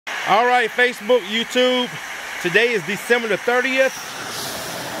All right, Facebook, YouTube. Today is December the 30th.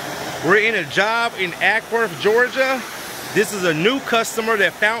 We're in a job in Acworth, Georgia. This is a new customer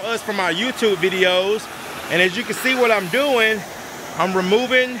that found us from our YouTube videos. And as you can see what I'm doing, I'm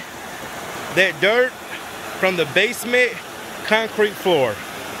removing that dirt from the basement concrete floor.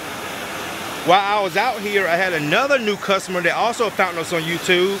 While I was out here, I had another new customer that also found us on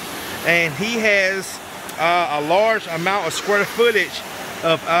YouTube. And he has a large amount of square footage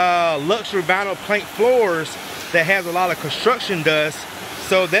of luxury vinyl plank floors that has a lot of construction dust.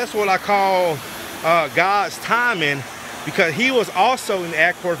 So that's what I call God's timing, because he was also in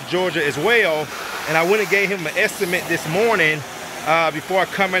Acworth, Georgia as well, and I went and gave him an estimate this morning before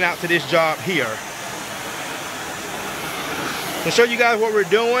coming out to this job here. To show you guys what we're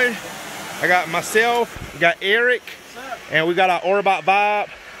doing, I got myself, we got Eric, and we got our Orbot Vibe.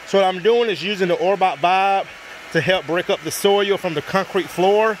 So what I'm doing is using the Orbot Vibe to help break up the soil from the concrete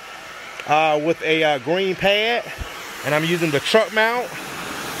floor with a green pad, and I'm using the truck mount.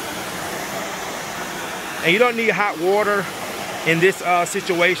 And you don't need hot water in this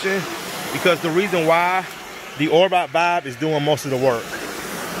situation, because the reason why, the Orbot Vibe is doing most of the work.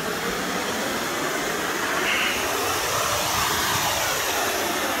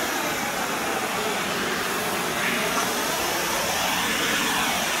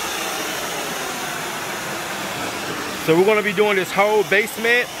 So we're going to be doing this whole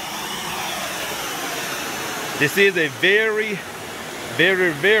basement. This is a very,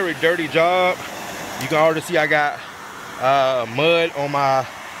 very, very dirty job. You can already see I got mud on my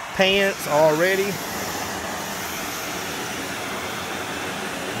pants already.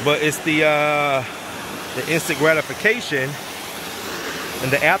 But it's the instant gratification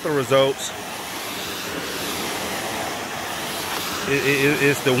and the after results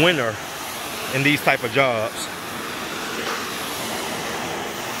is the winner in these type of jobs.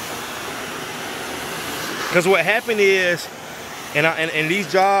 Because what happened is, in these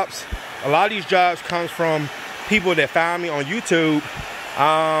jobs, a lot of these jobs comes from people that found me on YouTube.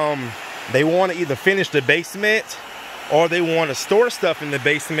 They want to either finish the basement or they want to store stuff in the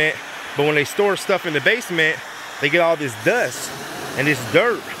basement. But when they store stuff in the basement, they get all this dust and this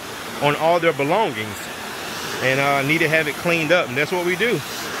dirt on all their belongings, and need to have it cleaned up. And that's what we do.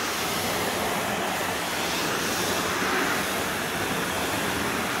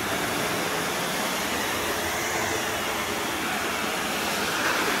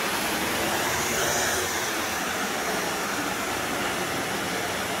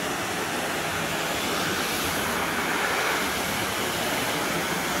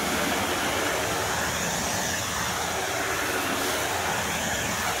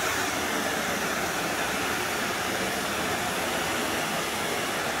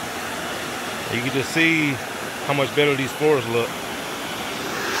 You can just see how much better these floors look.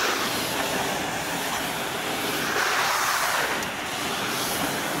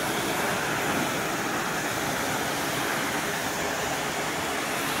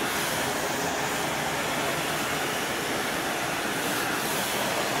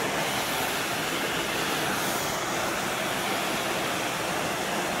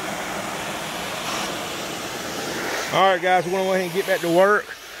 All right, guys, we're gonna go ahead and get back to work.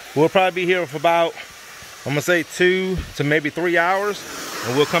 We'll probably be here for about, I'm gonna say 2 to maybe 3 hours,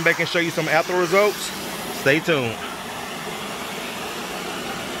 and we'll come back and show you some after results. Stay tuned.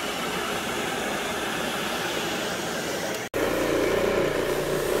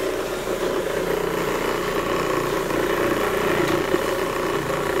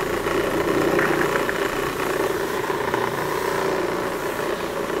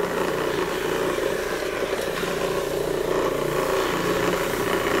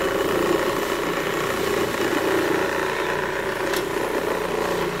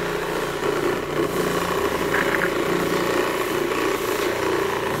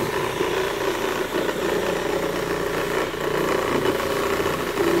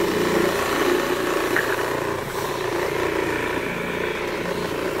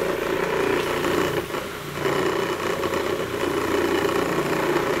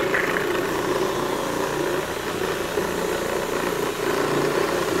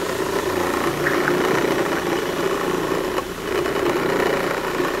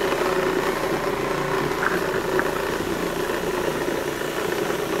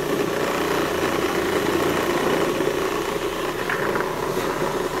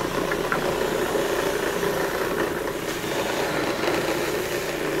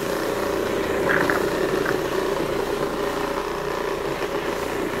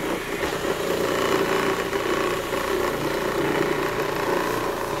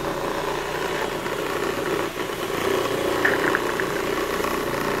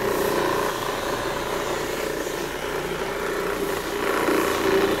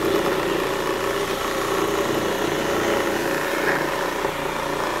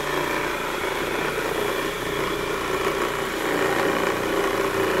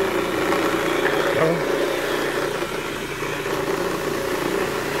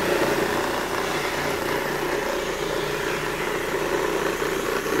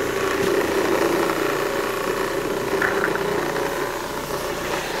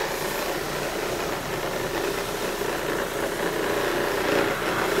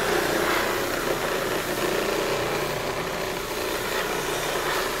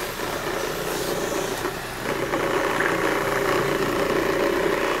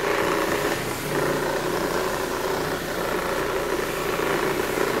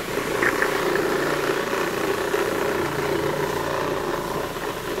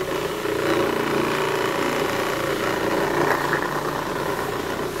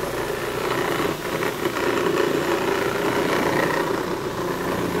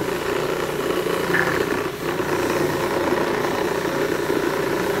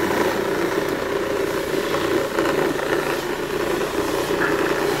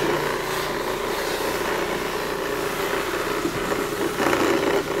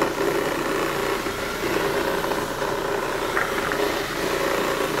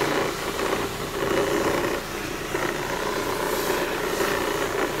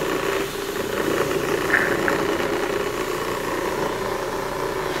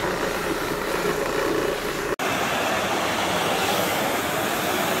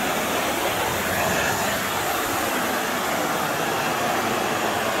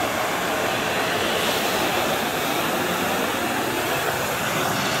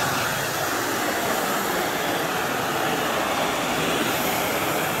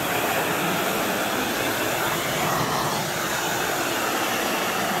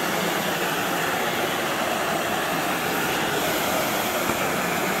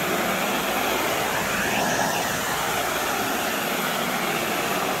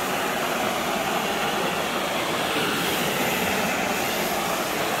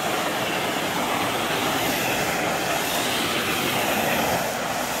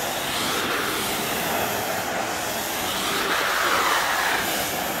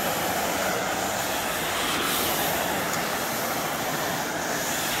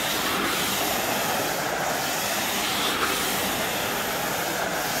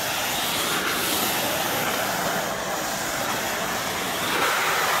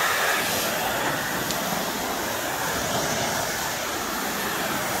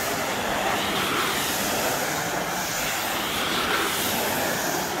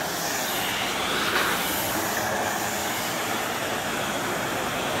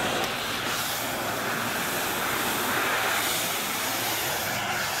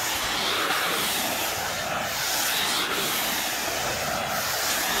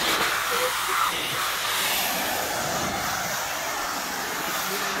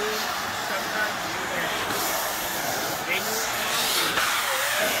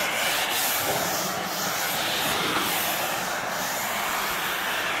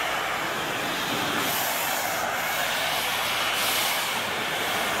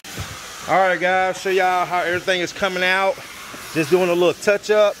 All right, guys, show y'all how everything is coming out. Just doing a little touch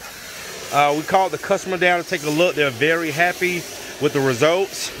up. We called the customer down to take a look. They're very happy with the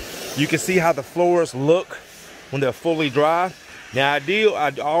results. You can see how the floors look when they're fully dry. Now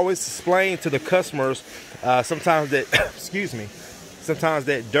I always explain to the customers sometimes that, excuse me, sometimes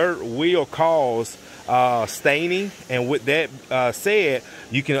that dirt will cause staining, and with that said,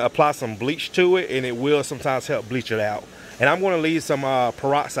 you can apply some bleach to it and it will sometimes help bleach it out. And I'm going to leave some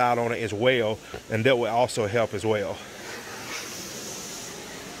peroxide on it as well, and that will also help as well.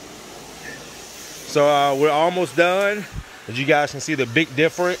 So we're almost done. As you guys can see the big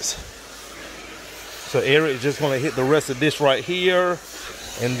difference. So Eric is just going to hit the rest of this right here.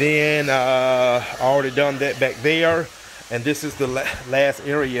 And then already done that back there. And this is the last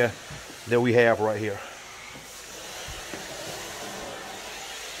area that we have right here.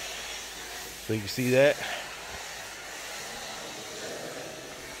 So you can see that.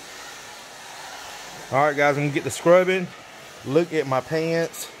 All right, guys, I'm gonna get the scrubbing. Look at my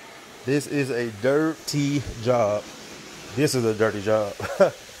pants. This is a dirty job. This is a dirty job.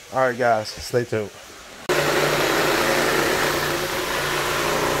 All right, guys, stay tuned.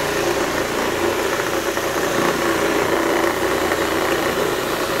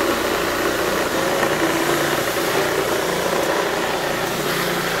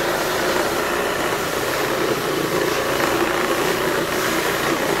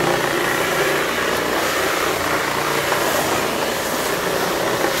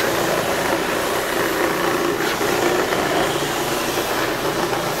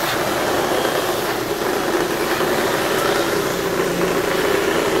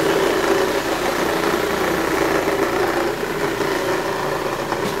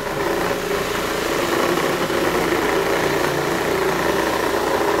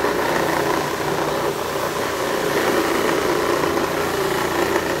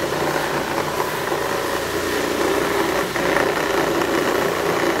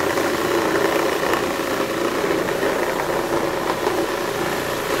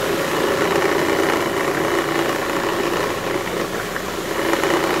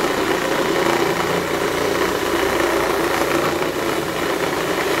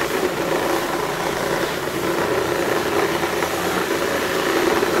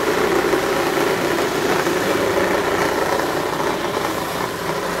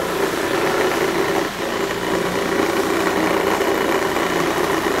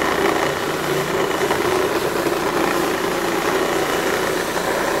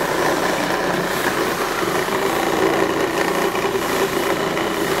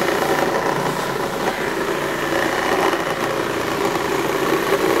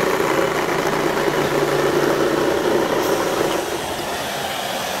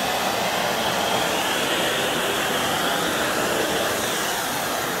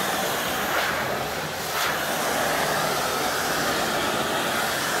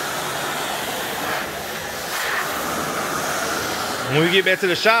 When we get back to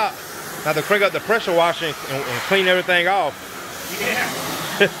the shop, I have to crank up the pressure washer and clean everything off. Yeah.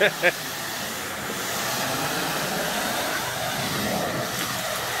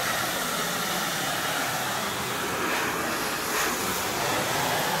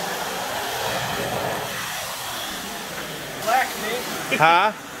 Black, man.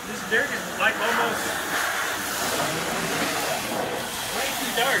 Huh? This dirt is like almost way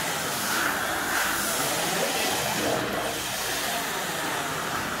too dark.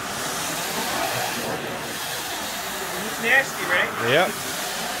 It's nasty, right? Yep.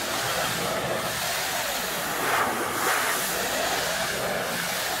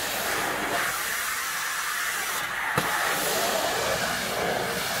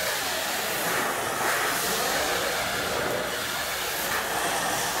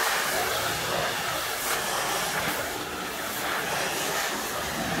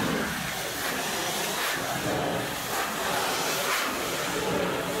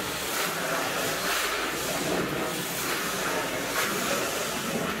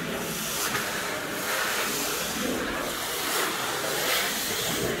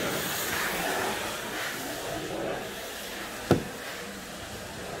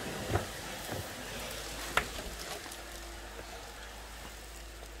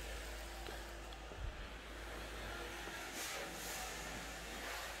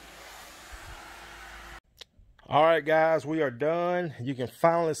 All right, guys, we are done. You can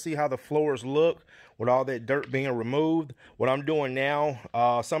finally see how the floors look with all that dirt being removed. What I'm doing now,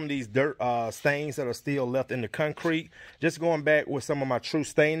 some of these dirt stains that are still left in the concrete, just going back with some of my True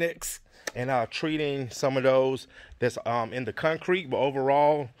Stainix and treating some of those that's in the concrete. But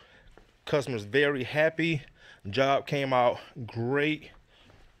overall, customers very happy. Job came out great.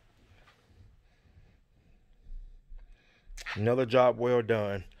 Another job well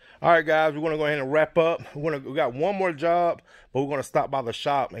done. All right, guys, we're gonna go ahead and wrap up. We got one more job, but we're gonna stop by the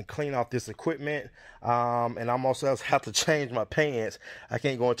shop and clean off this equipment. And I'm also have to change my pants. I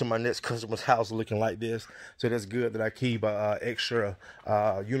can't go into my next customer's house looking like this, so that's good that I keep extra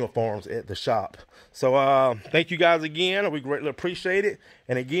uniforms at the shop. So thank you guys again. We greatly appreciate it.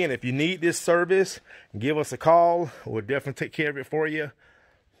 And again, if you need this service, give us a call. We'll definitely take care of it for you.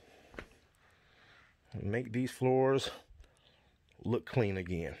 Make these floors look clean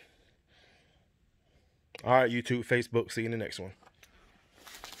again. All right, YouTube, Facebook, see you in the next one.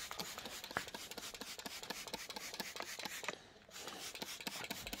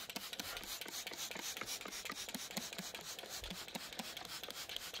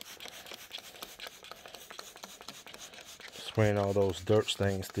 Spraying all those dirt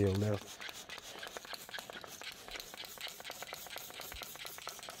stains still left.